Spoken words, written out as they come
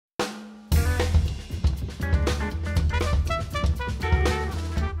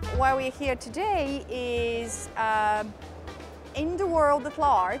why we're here today is in the world at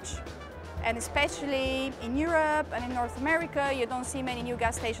large, and especially in Europe and in North America, you don't see many new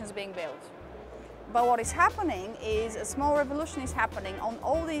gas stations being built. But what is happening is a small revolution is happening on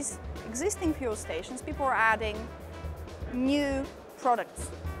all these existing fuel stations. People are adding new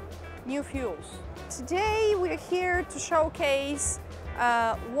products, new fuels. Today we're here to showcase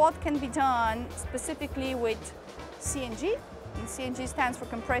what can be done specifically with CNG. And CNG stands for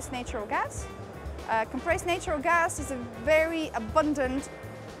compressed natural gas. Compressed natural gas is a very abundant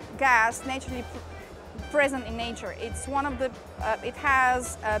gas naturally present in nature. It's one of the, it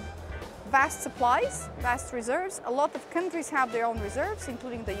has vast supplies, vast reserves. A lot of countries have their own reserves,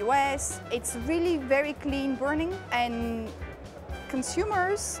 including the US. It's really very clean burning, and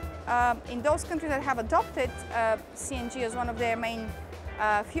consumers in those countries that have adopted CNG as one of their main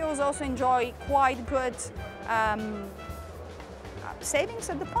fuels also enjoy quite good savings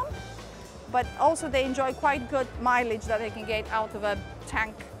at the pump, but also they enjoy quite good mileage that they can get out of a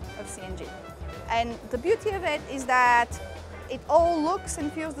tank of CNG. And the beauty of it is that it all looks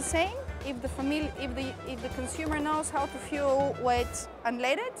and feels the same. If the consumer knows how to fuel with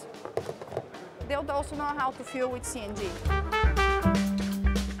unleaded, they'll also know how to fuel with CNG.